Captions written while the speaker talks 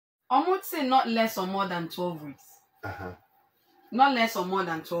I would say not less or more than 12 weeks. Not less or more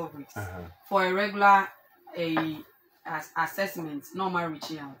than 12 weeks for a regular assessment, normal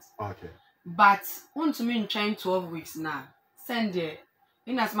reaching out. Okay. But want to mean trying 12 weeks now. Send it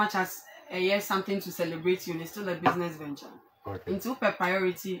in as much as a year something to celebrate you, and it's still a business venture. Okay. Into per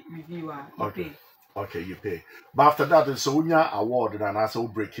priority reviewer, you pay. Okay, you pay. But after that, so when you award and also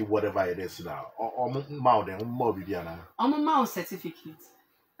breaking whatever it is now, or more than more video now. I'm a mouse certificate.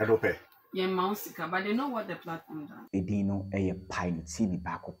 I don't pay. Yeah, mouse, but they know what the platform does. Edino a pine TV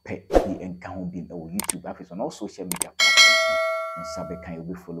back or pet the encounter being our YouTube office on all social media platforms. And Sabe can you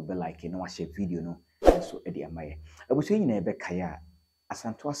be follow be like you know, I share video no, and so Eddie Amaya. I was saying a Bekaya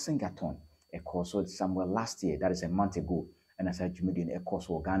Asantewaa Singaton, a course somewhere last year, that is a month ago, and as I in a course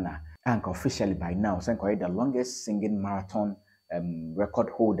for Ghana, and officially by now, Sanko the longest singing marathon record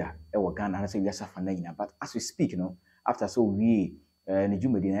holder ever Ghana, and I say yes, but as we speak, you know, after so we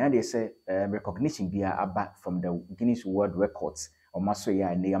they say recognition be back from the Guinness World Records or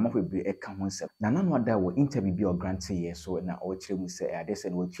Masoya and the Amafu be a concept. Now, none of that will interview be or grant say so now or chill say they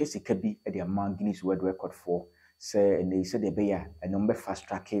said will chase it could be at the amount Guinness World Record for say and they said they be a number fast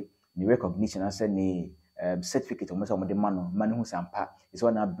track it the recognition and said the certificate of the man who's is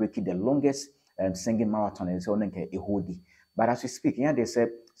one now breaking the longest singing marathon and so on a hoodie. But as we speak, yeah, they said,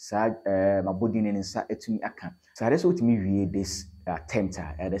 my body and sa etumi aka. So that's what me read this attempt.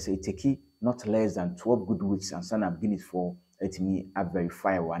 They say take not less than 12 good weeks and son of Guinness for etumi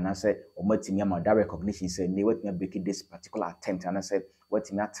verify. And I said, or me my that recognition said, they want me break this particular attempt. And I said, what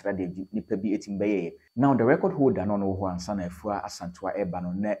me try the nipa be eating by. Now the record holder no know who and son Afua Asantewaa eba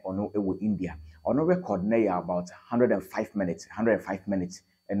no ne or no India. On no record ne about 105 minutes.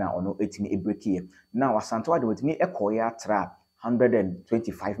 And now on 18 break here. Now Asantewaa with me a koya trap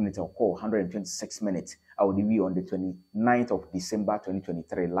 125 minutes or 126 minutes. I will be on the 29th of December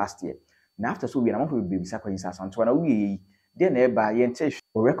 2023 last year. Now after so we are not going to be second Asantewaa. We then by yentesh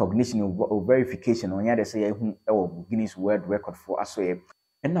or recognition or verification on the say Guinness World Record for us.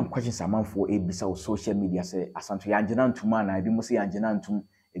 And I'm questions amount for a bisa social media say Asantewaa Anjana Ntuma na ebi mo say Anjana Ntum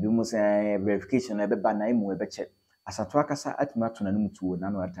ebi mo say verification ebe ba na imu ebe check. Asantewaa kasa atuma to na num tuo na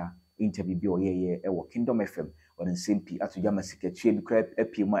no ata interview bi oyeye e Kingdom FM on the same p atu jama secretary bi kra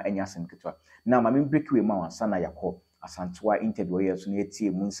apie mu anya asem ketwa na ma me break we ma wansa na yakọ Asantewaa interview oyeye so na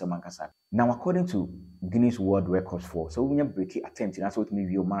etie mu nsem ankasa. Now according to Guinness World Records for so we break attempt na so me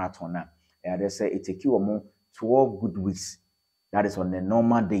view marathon na they say it take you 12 good weeks, that is on the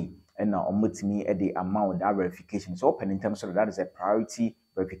normal day, and now omutimi at the amount that verification is open in terms of that is a priority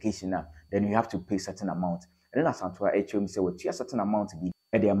verification now, then you have to pay certain amount. And then Asantewaa HM say well, a certain amount to be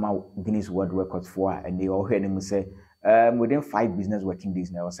at the amount Guinness World Records for, and they all heard them say within 5 business working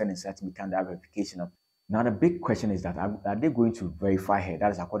days now, sending certain become that verification. Now the big question is that are they going to verify her?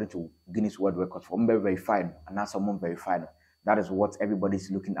 That is according to Guinness World Records for verified and now someone verified. That is what everybody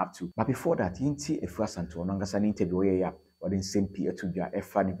is looking up to. But before that, Yinti Afua Asantewaa nangasa an interview where or then same P to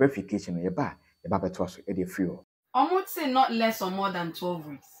the verification the to us at the fuel. I would say not less or more than 12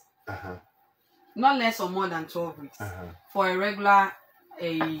 weeks. Not less or more than 12 weeks for a regular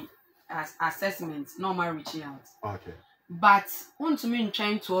assessment, normal reaching out. Okay. But want to mean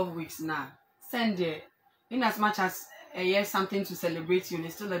trying 12 weeks now. Send it in as much as a year something to celebrate you, and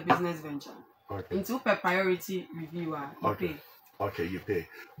it's still a business venture. Okay. Into per priority reviewer, you pay. Okay, you pay.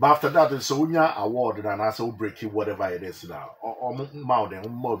 But after that, so when you award and also breaking whatever it is now, or more than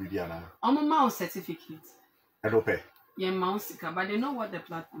more video now. I'm a mouse certificate. I don't pay. Yeah, mouse, but they know what the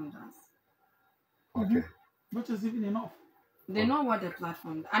platform does. Okay. Which is even enough. They know what the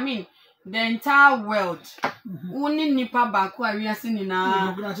platform. I mean, the entire world. Only nipa baku ariasi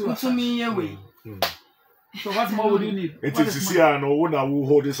na utumi yewe. So what more would you need? It is Sisiano who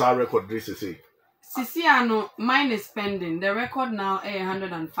hold this record. This is it. Sisiano, mine is pending. The record now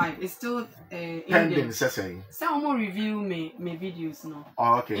 105. It's still pending. Saying. Some review me videos no.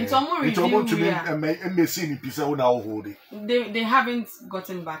 Oh, okay. It's almost review. They haven't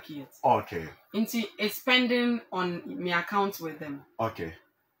gotten back yet. Okay. It's pending on my account with them. Okay.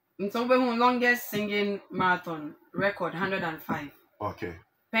 It's over longest singing marathon record 105. Okay.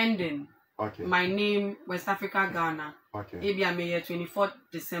 Pending. Okay. My name West Africa, Ghana. Okay. Abia May 24th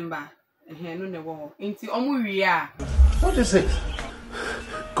December. What is it?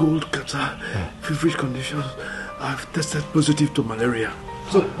 Cold, catarrh, feverish conditions. I've tested positive to malaria.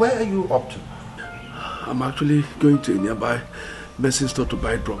 So where are you up to? I'm actually going to a nearby medicine store to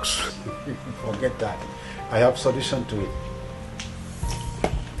buy drugs. Forget that. I have solution to it.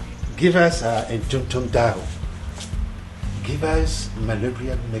 Give us Entumtum Dao. Give us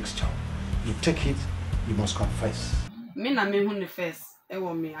malaria mixture. You take it, you must confess. Me na me who the first.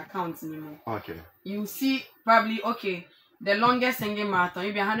 me account anymore. Okay. You see probably okay. The longest singing marathon,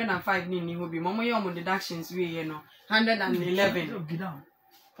 you be 105 ni will be momo your deductions we 111.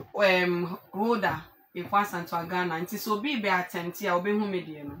 Holder Afua Asantewaa Ghana until so be attempt ya obe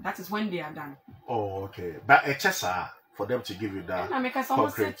home that is when they are done. Oh, okay. But it's just for them to give you that. I make us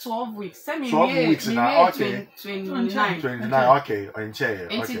almost say 12 weeks. 12 weeks now. Okay. 29. 29. Okay.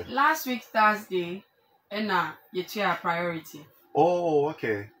 Okay. Last week Thursday, and you chair priority. Oh,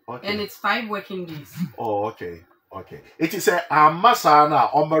 okay. Okay. And it's 5 working days. Oh, okay. Okay. It is a masana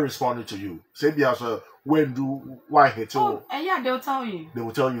responding to you. Say when do why hit you? Oh, and yeah, they'll tell you. They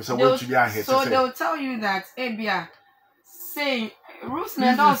will tell you so when to be hit. So they'll tell you that Abia saying rules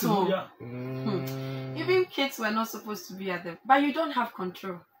and also even kids were not supposed to be at them, but you don't have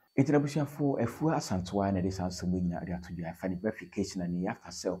control. Introduction for Afua Asantewaa and this answer to the verification and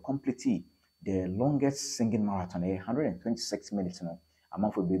after sell complete the longest singing marathon 126 minutes no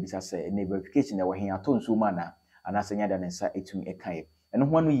among for babies as a verification that were here at Sumana and as any other answer it to me a kind. And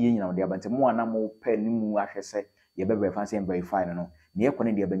one year now there but more and more pen I say you better fancy and verify no near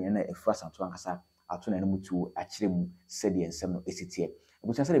Conan the Benana Afua Asantewaa Kasa atuna no mutu akyerem said the ensem no esitie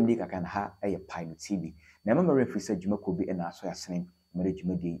abusan say dem dey kaka na ha eye Pine TV na mama referee say dwuma ko bi na aso yasene mere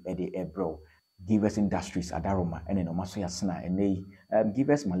dwuma di e dey ebro Guiness Industries adaroma ene no maso yasena ene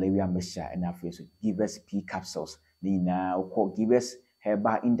Guiness malaria mesha ene afre so Guiness P capsules ni na ukọ Guiness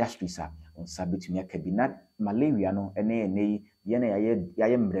herbal industries a on sabetumi akabi na malaria no ene ye na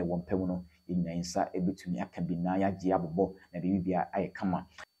yaye mre wompem no nyinsa ebetumi akabi na yaje abobo na bibia aye kama.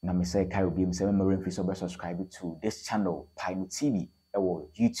 Na me say kai obi me say me referee so subscribe to this channel Pine TV or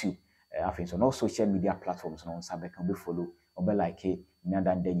YouTube so no social media platforms no nsa be can be follow or be like na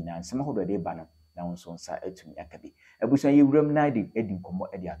dan dan nyina nsema hodo de ba no na wonso nsa etumi akabi ebusan yewuram na de edi nkomo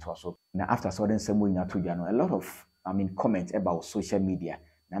edi ato so na after so den nsemo nyina to dwa no a lot of comment about social media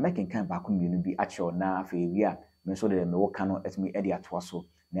na making kan ba ko mienu bi actual na afi wi a me so de me wo ka no etumi edi ato so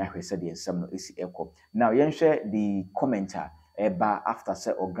na ahwese de nsem no esi ekọ now yen share the commenter after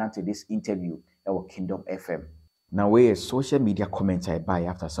say or granted this interview or Kingdom FM. Now we a social media commenter by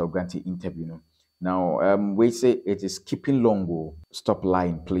after so granted interview. No? Now we say it is keeping long. Stop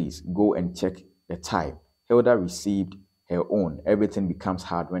lying, please. Go and check the time. Hilda received her own. Everything becomes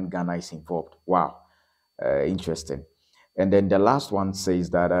hard when Ghana is involved. Wow, interesting. And then the last one says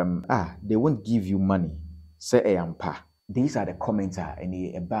that they won't give you money. Say ayampa. These are the commenter and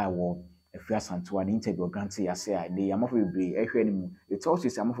the word. Afua Asantewaa the interview granted I say they am it also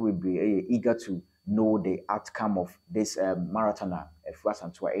is am eager to know the outcome of this marathon Afua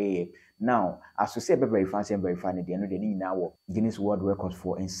Asantewaa now as we say very fancy and very funny the end of the now Guinness World Record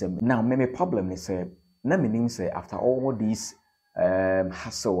for nsem now me problem is na me nim say after all these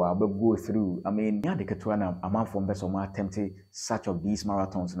hassle I go through I mean yeah the ketwa na amount from best of attempt such of these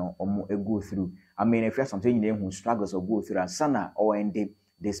marathons no go through I mean if you have something you who struggles or go through and sana or end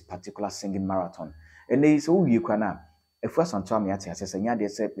this particular singing marathon. And they so you can Afua Asantewaa me ati asese nya de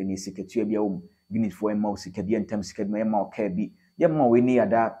se peni siketua bia wo Guinness for emma sikabia ntem sikabia emma ka bi ye ma we ni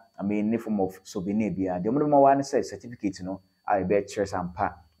ada I mean in form of souvenir bia de mo wa ne say certificate no I be chess and pa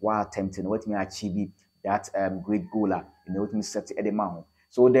wa attempting what me achieve that great goal in what me set at the man.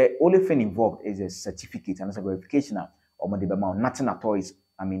 So the only thing involved is a certificate and a verification or mo de be ma nothing at all is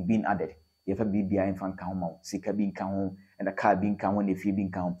I mean being added. If a BBI in fan count sika being count and the car being count when the fee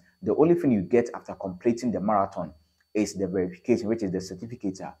being count. The only thing you get after completing the marathon is the verification, which is the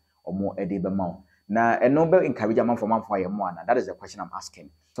certificate or more a day amount. Now, a number encourage a man for man for a month. That is the question I'm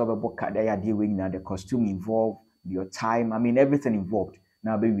asking. So the book they are doing now, the costume involved, your time, I mean everything involved.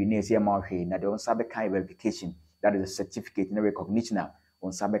 Now baby we see amount here. Now the on Sabeka verification, that is a certificate and a recognition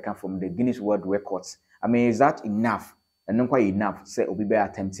on Sabeka from the Guinness World Records. I mean, is that enough? And not quite enough. Say Obibe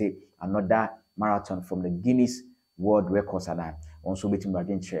attempted another marathon from the Guinness World Records and I also between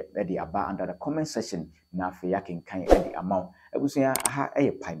again share the about under the comment section now for yakin kind the amount. I will say a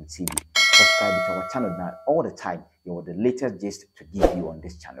Pine TV. Subscribe to our channel now all the time. You are the latest gist to give you on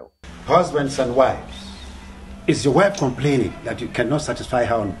this channel. Husbands and wives, is your wife complaining that you cannot satisfy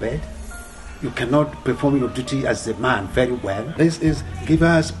her on bed? You cannot perform your duty as a man very well? This is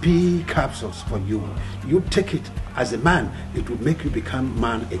Guiness P capsules for you. You take it as a man, it will make you become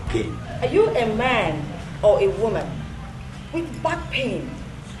man again. Are you a man or a woman with back pain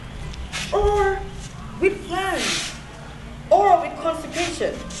or with plans or with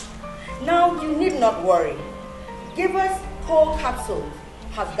constipation? Now you need not worry. Guiness Core Capsule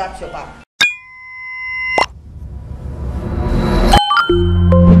has got your back.